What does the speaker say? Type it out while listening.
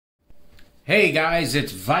Hey guys,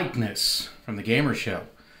 it's Vikeness from the Gamer Show.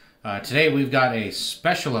 Today we've got a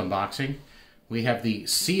special unboxing. We have the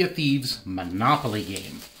Sea of Thieves Monopoly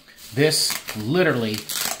game. This literally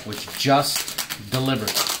was just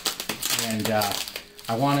delivered. And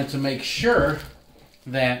I wanted to make sure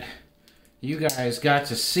that you guys got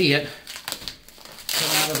to see it come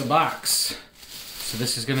out of the box. So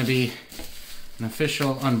this is going to be an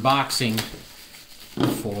official unboxing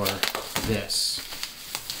for this.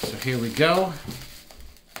 So here we go.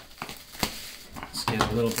 Let's get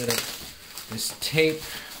a little bit of this tape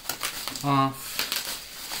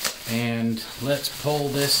off and let's pull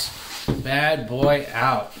this bad boy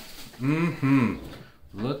out.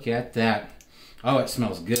 Look at that. Oh, it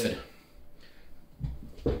smells good.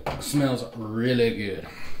 It smells really good.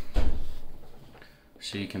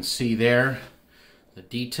 So you can see there the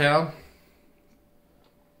detail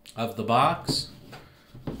of the box.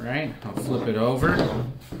 Right, I'll flip it over.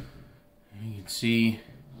 You can see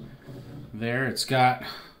there it's got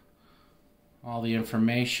all the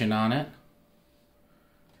information on it.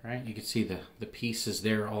 Right, you can see the pieces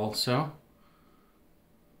there also.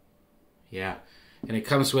 Yeah, and it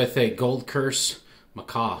comes with a Gold Curse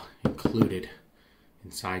Macaw included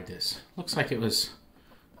inside this. Looks like it was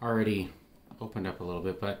already opened up a little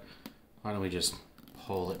bit, but why don't we just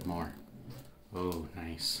pull it more? Oh,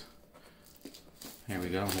 nice. There we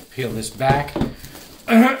go. We'll peel this back.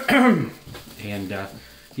 And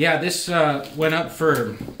yeah, this went up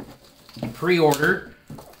for pre-order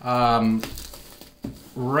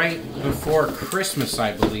right before Christmas,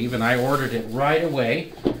 I believe, and I ordered it right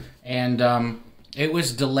away. And it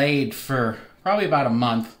was delayed for probably about a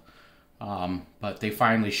month, but they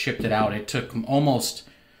finally shipped it out. It took almost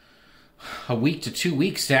a week to 2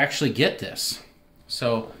 weeks to actually get this.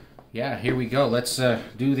 So yeah, here we go. Let's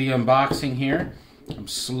do the unboxing here. I'm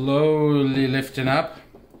slowly lifting up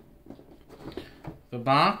the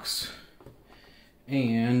box,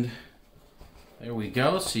 and there we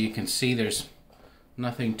go. So you can see there's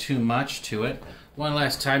nothing too much to it. One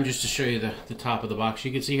last time just to show you the top of the box.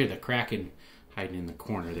 You can see here the Kraken hiding in the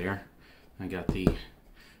corner there. I got the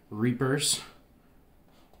Reapers.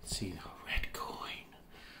 Let's see the red coin.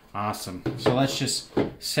 Awesome. So let's just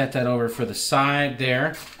set that over for the side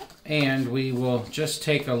there, and we will just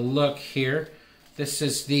take a look here. This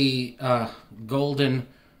is the Gold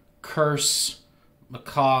Curse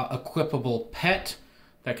Macaw equipable pet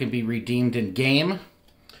that can be redeemed in game.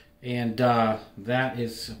 And that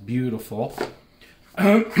is beautiful.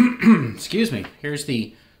 Excuse me. Here's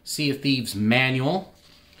the Sea of Thieves manual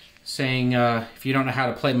saying if you don't know how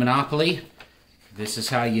to play Monopoly, this is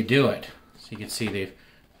how you do it. So you can see they've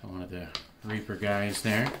one of the Reaper guys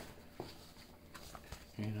there.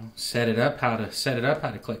 You know, set it up, how to set it up,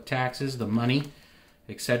 how to collect taxes, the money,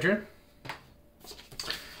 etc.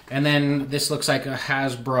 And then this looks like a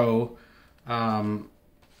Hasbro,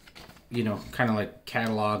 you know, kind of like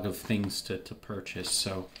catalog of things to purchase.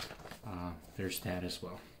 So there's that as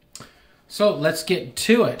well. So let's get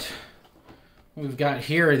to it. What we've got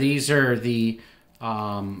here, these are the,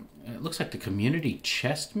 it looks like the community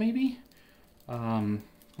chest maybe.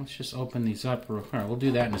 Let's just open these up. All right, we'll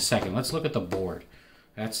do that in a second. Let's look at the board.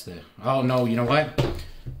 That's the, oh no, you know what?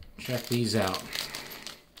 Check these out.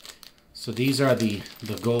 So these are the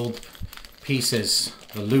gold pieces,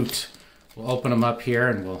 the loot. We'll open them up here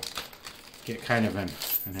and we'll get kind of an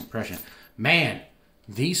impression. Man,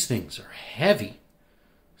 these things are heavy.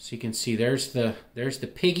 So you can see there's the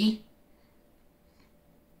piggy.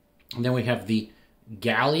 And then we have the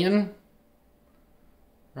galleon,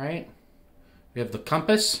 right? We have the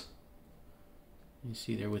compass. You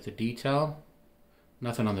see there with the detail.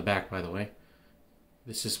 Nothing on the back, by the way.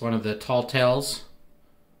 This is one of the tall tales.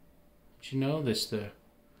 Did you know this?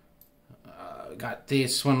 Got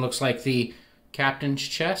this one, looks like the captain's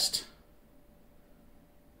chest.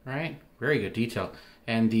 Right? Very good detail.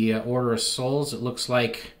 And the Order of Souls, it looks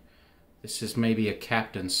like this is maybe a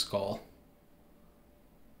captain's skull.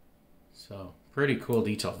 So, pretty cool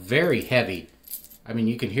detail. Very heavy. I mean,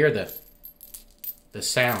 you can hear the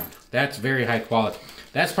sound. That's very high quality.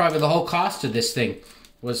 That's probably the whole cost of this thing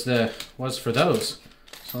was for those.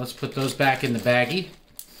 So let's put those back in the baggie.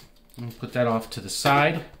 And put that off to the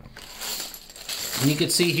side. And you can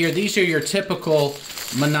see here, these are your typical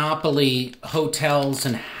Monopoly hotels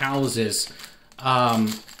and houses.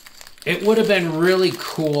 It would have been really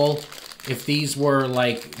cool if these were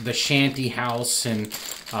like the shanty house and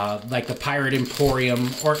like the Pirate Emporium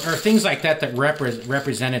or things like that that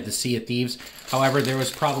represented the Sea of Thieves. However, there was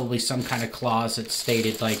probably some kind of clause that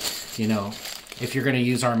stated, like, you know, if you're going to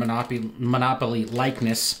use our Monopoly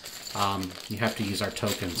likeness, you have to use our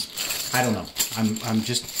tokens. I don't know. I'm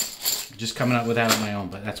just just coming up with that on my own,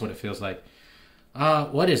 but that's what it feels like.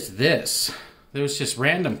 What is this? There's just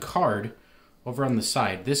random card over on the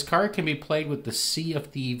side. This card can be played with the Sea of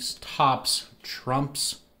Thieves Tops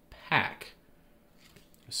Trumps pack.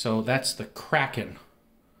 So that's the Kraken,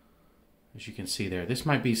 as you can see there. This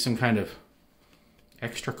might be some kind of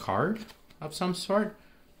extra card of some sort.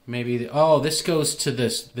 Maybe, oh, this goes to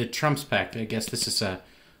the Trumps pack. I guess this is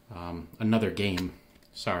another game.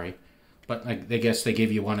 Sorry. But I guess they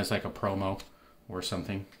give you one as like a promo or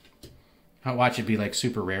something. I'll watch it be like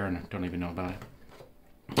super rare and I don't even know about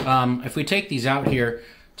it. If we take these out here,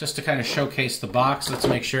 just to kind of showcase the box, let's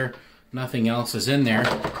make sure nothing else is in there.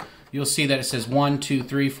 You'll see that it says 1, 2,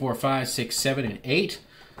 3, 4, 5, 6, 7, and 8.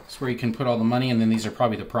 That's where you can put all the money, and then these are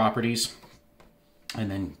probably the properties. And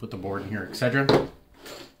then put the board in here, etc. Kind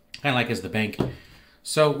of like as the bank.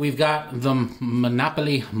 So we've got the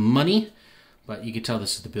Monopoly money, but you can tell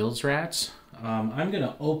this is the Bills Rats. I'm going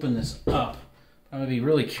to open this up. I'm going to be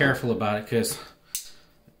really careful about it because,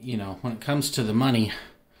 you know, when it comes to the money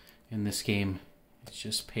in this game, it's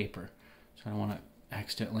just paper. So I don't want to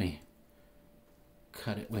accidentally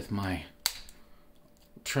cut it with my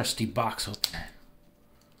trusty box opener.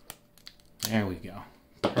 There we go.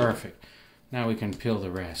 Perfect. Now we can peel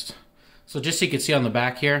the rest. So just so you can see on the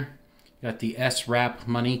back here, you got the S-Rap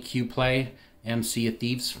Money Q Play Sea of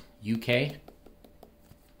Thieves UK.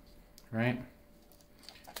 Right?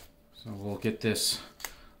 So we'll get this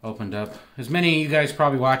opened up. As many of you guys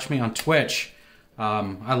probably watch me on Twitch,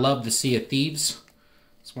 I love the Sea of Thieves.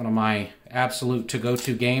 It's one of my absolute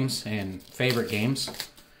to-go-to games and favorite games.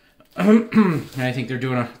 And I think they're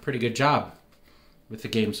doing a pretty good job with the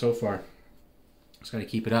game so far. Just got to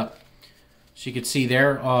keep it up. So you can see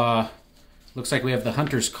there, looks like we have the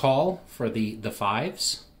Hunter's Call for the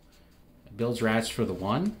 5s. Builds Rats for the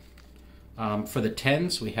 1. For the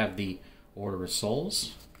 10s, we have the Order of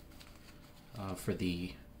Souls. For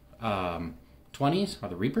the 20s are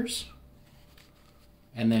the Reapers.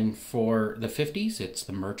 And then for the 50s, it's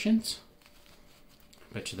the Merchants.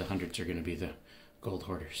 Bet you the 100s are going to be the Gold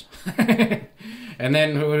Hoarders. And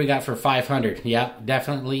then what do we got for 500? Yep,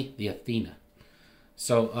 definitely the Athena.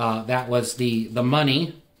 So that was the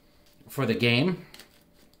money for the game,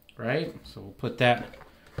 right? So we'll put that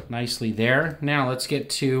nicely there. Now let's get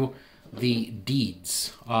to the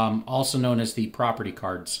deeds, also known as the property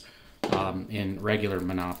cards in regular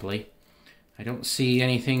Monopoly. I don't see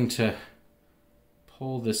anything to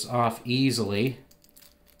pull this off easily,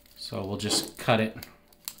 so we'll just cut it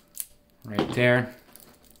right there.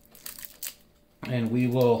 And we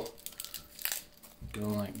will go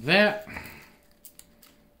like that.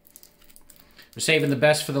 We're saving the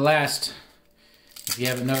best for the last, if you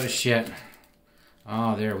haven't noticed yet.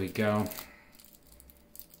 Oh, there we go.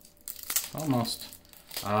 Almost.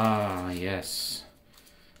 Ah, yes.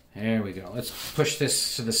 There we go. Let's push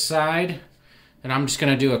this to the side. And I'm just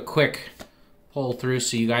going to do a quick pull through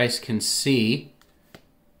so you guys can see.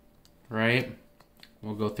 Right?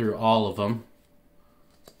 We'll go through all of them.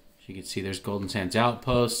 As you can see, there's Golden Sands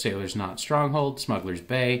Outpost, Sailor's Knot Stronghold, Smuggler's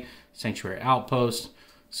Bay, Sanctuary Outpost,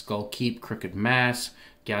 Skull Keep, Crooked Mass,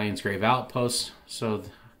 Galleon's Grave Outpost. So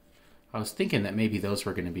I was thinking that maybe those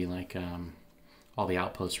were going to be like all the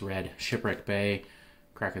outposts red. Shipwreck Bay,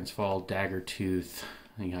 Kraken's Fall, Dagger Tooth.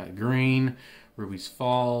 You got green, Ruby's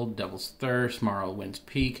Fall, Devil's Thirst, Morrowind's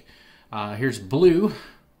Peak. Here's blue,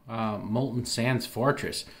 Molten Sands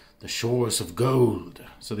Fortress, the Shores of Gold.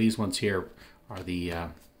 So these ones here are the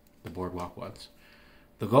boardwalk ones.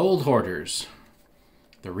 The Gold Hoarders,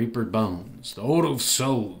 the Reaper Bones, the Order of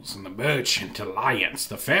Souls, and the Merchant Alliance,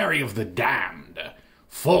 the Ferry of the Damned,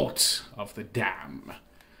 Fault of the Damned.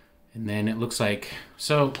 And then it looks like,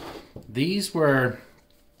 so these were,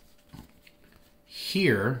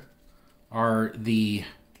 here are the,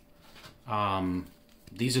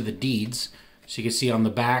 these are the deeds. So you can see on the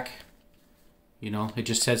back, you know, it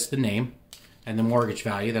just says the name and the mortgage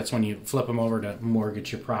value. That's when you flip them over to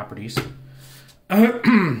mortgage your properties.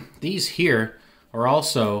 These here are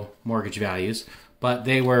also mortgage values, but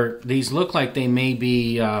these look like they may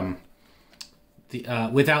be,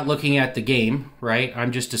 without looking at the game, right?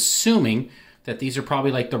 I'm just assuming that these are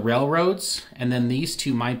probably like the railroads, and then these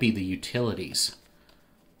two might be the utilities.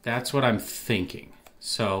 That's what I'm thinking.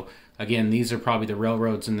 So again, these are probably the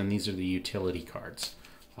railroads, and then these are the utility cards.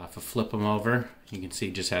 If I flip them over, you can see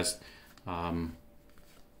it just has,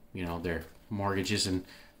 you know, their mortgages and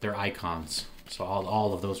their icons. So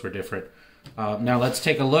all of those were different. Now let's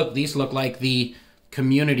take a look. These look like the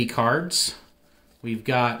community cards. We've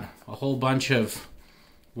got a whole bunch of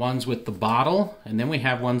ones with the bottle, and then we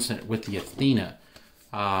have ones with the Athena.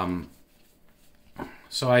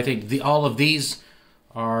 So I think all of these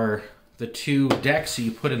are the two decks that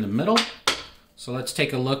you put in the middle. So let's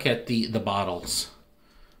take a look at the bottles.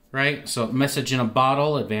 Right, so message in a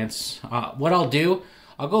bottle, advance. What I'll do,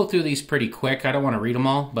 I'll go through these pretty quick. I don't want to read them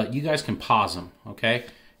all, but you guys can pause them, okay?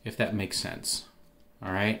 If that makes sense.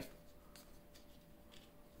 All right.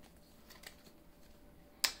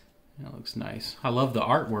 That looks nice. I love the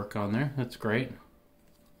artwork on there. That's great.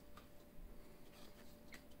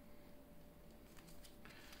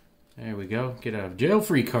 There we go. Get out of jail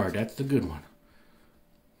free card. That's the good one.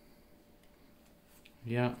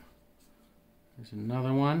 Yeah. There's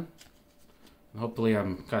another one. Hopefully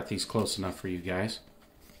I've got these close enough for you guys.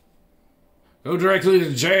 Go directly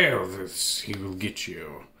to jail. He will get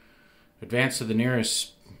you. Advance to the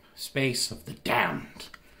nearest space of the damned.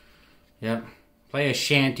 Yep. Play a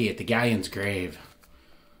shanty at the galleon's grave.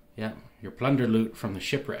 Yep. Your plunder loot from the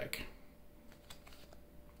shipwreck.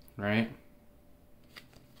 Right?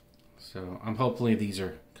 So hopefully these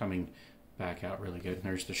are coming back out really good.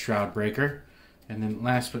 There's the Shroud Breaker. And then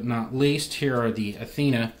last but not least, here are the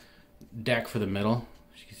Athena deck for the middle.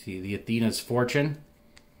 As you can see, the Athena's Fortune.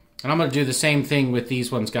 And I'm going to do the same thing with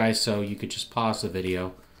these ones, guys, so you could just pause the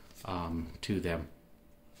video to them.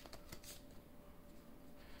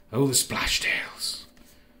 Oh, the Splashtails.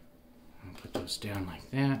 I'll put those down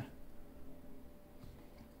like that.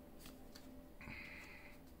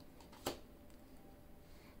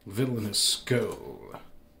 Villainous Skull.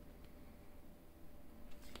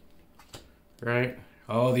 Right?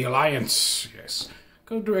 Oh, the Alliance. Yes.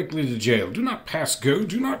 Go directly to jail. Do not pass go.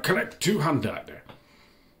 Do not collect 200.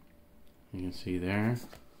 You can see there.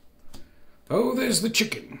 Oh, there's the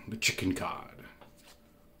chicken card.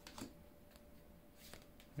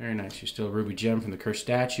 Very nice. You steal a ruby gem from the cursed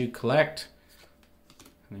statue. Collect.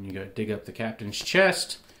 And then you go dig up the captain's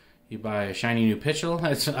chest. You buy a shiny new pistol.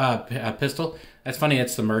 That's a pistol. That's funny.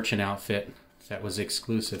 It's the merchant outfit that was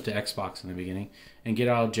exclusive to Xbox in the beginning. And get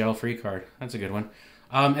out of jail free card. That's a good one.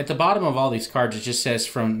 At the bottom of all these cards, it just says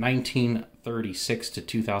from 1936 to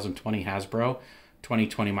 2020 Hasbro,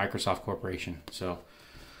 2020 Microsoft Corporation. So,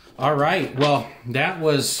 all right. Well, that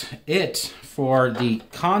was it for the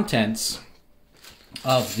contents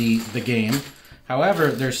of the game.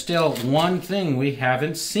 However, there's still one thing we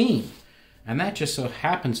haven't seen, and that just so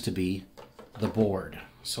happens to be the board.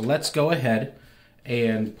 So let's go ahead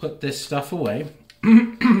and put this stuff away.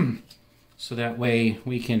 So that way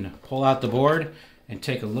we can pull out the board and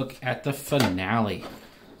take a look at the finale.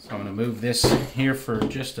 So I'm going to move this here for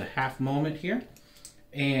just a half moment here.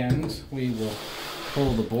 And we will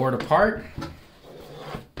pull the board apart.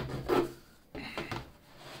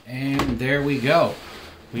 And there we go.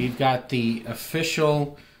 We've got the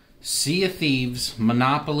official Sea of Thieves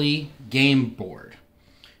Monopoly game board.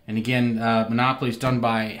 And again, Monopoly is done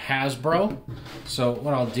by Hasbro. So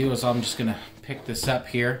what I'll do is I'm just going to pick this up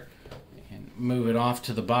here and move it off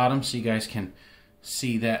to the bottom so you guys can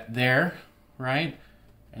see that there, right?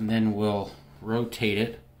 And then we'll rotate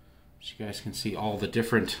it so you guys can see all the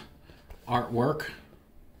different artwork,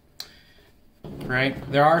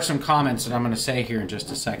 right? There are some comments that I'm going to say here in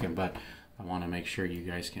just a second, but I want to make sure you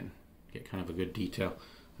guys can get kind of a good detail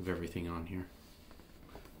of everything on here,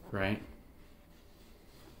 right?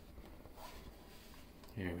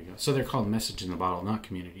 There we go. So they're called Message in the Bottle, not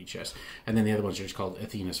Community Chest. And then the other ones are just called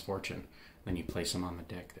Athena's Fortune. Then you place them on the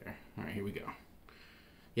deck there. All right, here we go.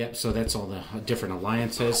 Yep, so that's all the different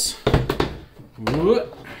alliances.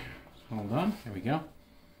 Hold on, there we go.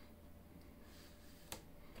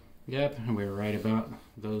 Yep, and we were right about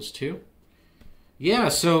those two. Yeah,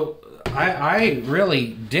 so I really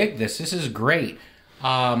dig this. This is great.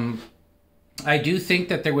 I do think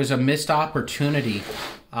that there was a missed opportunity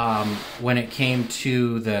when it came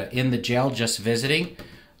to the in the jail just visiting,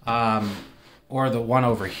 or the one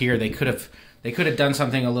over here. They could have done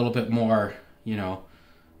something a little bit more, you know,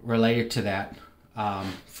 related to that.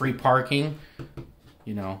 Free parking,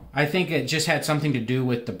 you know. I think it just had something to do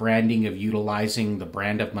with the branding of utilizing the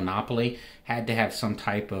brand of Monopoly. Had to have some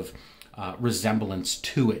type of resemblance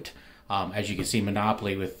to it. As you can see,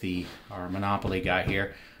 Monopoly with our Monopoly guy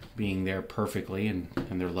here being there perfectly and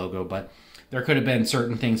their logo, but there could have been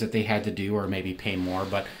certain things that they had to do or maybe pay more,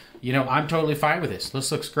 but you know, I'm totally fine with this.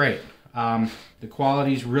 This looks great. The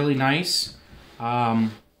quality's really nice.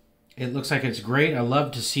 It looks like it's great. I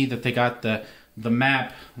love to see that they got the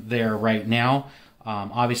map there right now.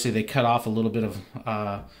 Obviously they cut off a little bit of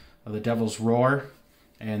the Devil's Roar,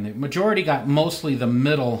 and the majority got mostly the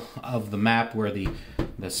middle of the map where the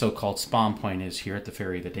so-called spawn point is here at the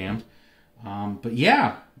Ferry of the Damned. But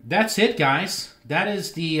yeah, that's it, guys. That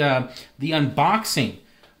is the unboxing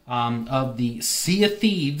of the Sea of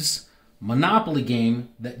Thieves Monopoly game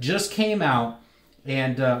that just came out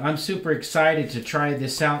And I'm super excited to try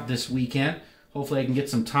this out this weekend. Hopefully I can get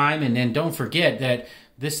some time. And then don't forget that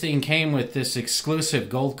this thing came with this exclusive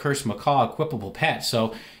Gold Curse Macaw equipable pet.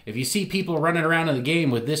 So if you see people running around in the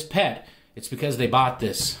game with this pet, it's because they bought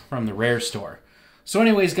this from the Rare store. So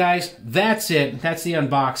anyways, guys, that's it. That's the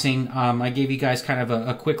unboxing. I gave you guys kind of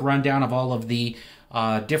a quick rundown of all of the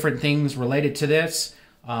different things related to this,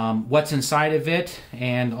 what's inside of it,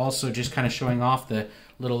 and also just kind of showing off the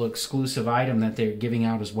little exclusive item that they're giving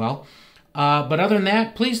out as well. But other than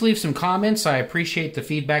that, please leave some comments. I appreciate the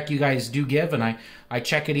feedback you guys do give, and I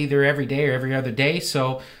check it either every day or every other day.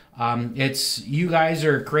 So it's you guys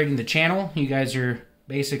are creating the channel. You guys are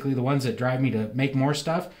basically the ones that drive me to make more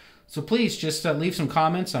stuff. So please just leave some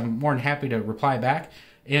comments. I'm more than happy to reply back.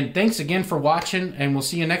 And thanks again for watching, and we'll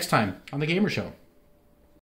see you next time on The Gamer Show.